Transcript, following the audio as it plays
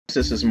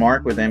This is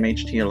Mark with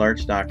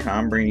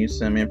MHTAlerts.com bringing you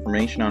some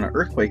information on an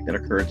earthquake that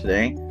occurred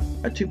today,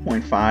 a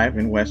 2.5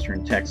 in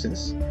western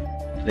Texas.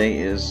 Today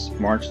is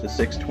March the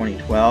 6th,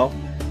 2012.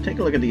 Take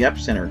a look at the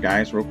epicenter,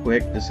 guys, real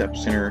quick. This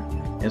epicenter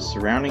is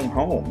surrounding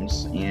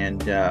homes,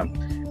 and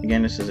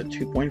again, this is a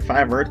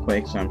 2.5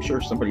 earthquake, so I'm sure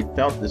somebody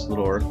felt this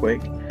little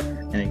earthquake.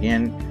 And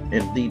again,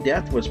 the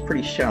depth was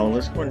pretty shallow.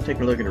 Let's go ahead and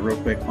take a look at it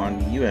real quick on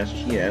the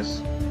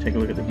USGS. Take a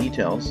look at the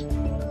details.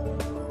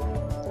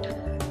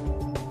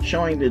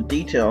 Showing the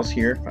details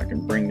here, if I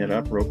can bring that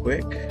up real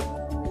quick.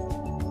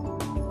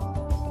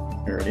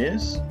 There it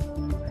is.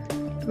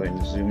 Go ahead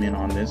and zoom in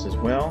on this as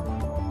well.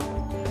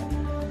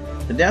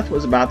 The depth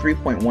was about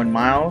 3.1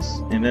 miles,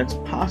 and that's a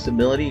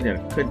possibility that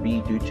it could be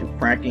due to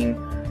fracking,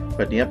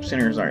 but the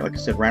epicenters are, like I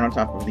said, right on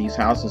top of these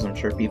houses. I'm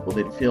sure people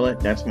did feel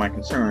it. That's my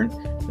concern,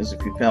 is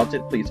if you felt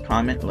it, please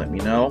comment and let me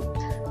know.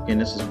 Again,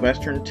 this is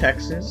western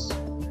Texas.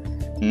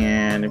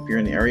 And if you're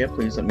in the area,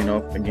 please let me know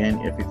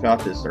if you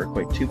felt this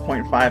earthquake.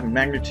 2.5 in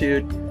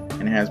magnitude,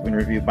 and it has been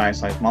reviewed by a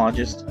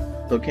seismologist.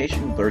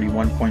 Location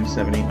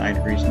 31.789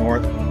 degrees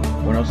north,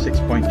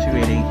 106.288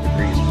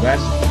 degrees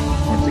west.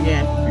 Once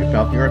again, if you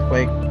felt the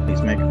earthquake,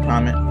 please make a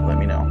comment, let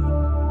me know.